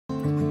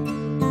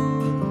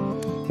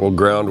Well,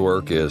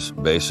 groundwork is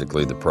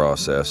basically the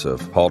process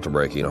of halter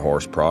braking a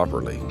horse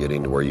properly,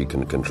 getting to where you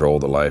can control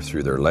the life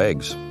through their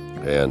legs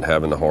and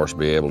having the horse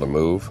be able to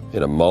move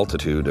in a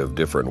multitude of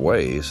different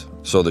ways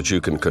so that you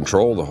can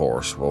control the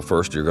horse. Well,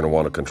 first you're going to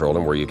want to control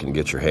him where you can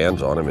get your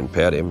hands on him and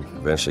pet him,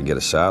 eventually get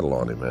a saddle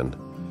on him.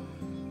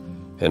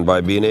 And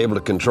by being able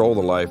to control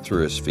the life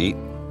through his feet,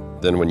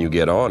 then when you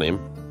get on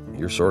him,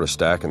 you're sort of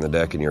stacking the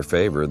deck in your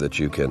favor that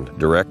you can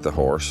direct the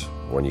horse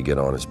when you get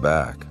on his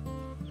back.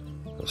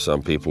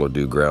 Some people will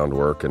do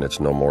groundwork and it's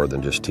no more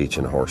than just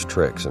teaching a horse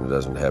tricks, and it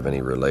doesn't have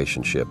any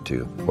relationship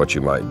to what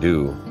you might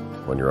do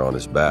when you're on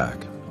his back.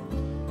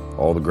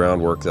 All the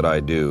groundwork that I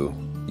do,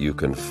 you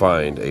can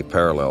find a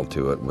parallel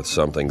to it with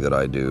something that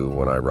I do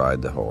when I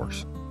ride the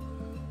horse.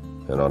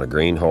 And on a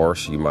green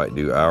horse, you might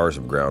do hours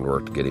of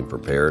groundwork to get him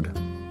prepared,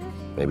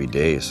 maybe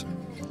days.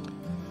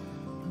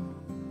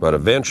 But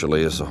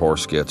eventually, as the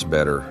horse gets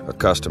better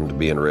accustomed to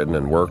being ridden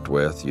and worked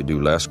with, you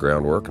do less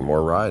groundwork and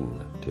more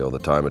riding, till the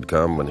time had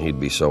come when he'd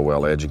be so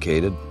well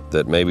educated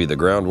that maybe the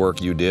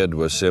groundwork you did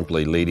was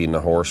simply leading the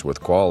horse with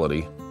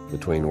quality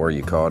between where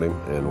you caught him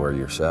and where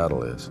your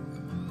saddle is.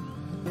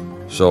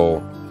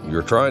 So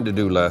you're trying to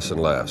do less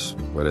and less,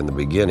 but in the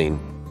beginning,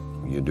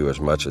 you do as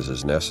much as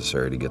is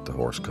necessary to get the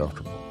horse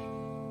comfortable.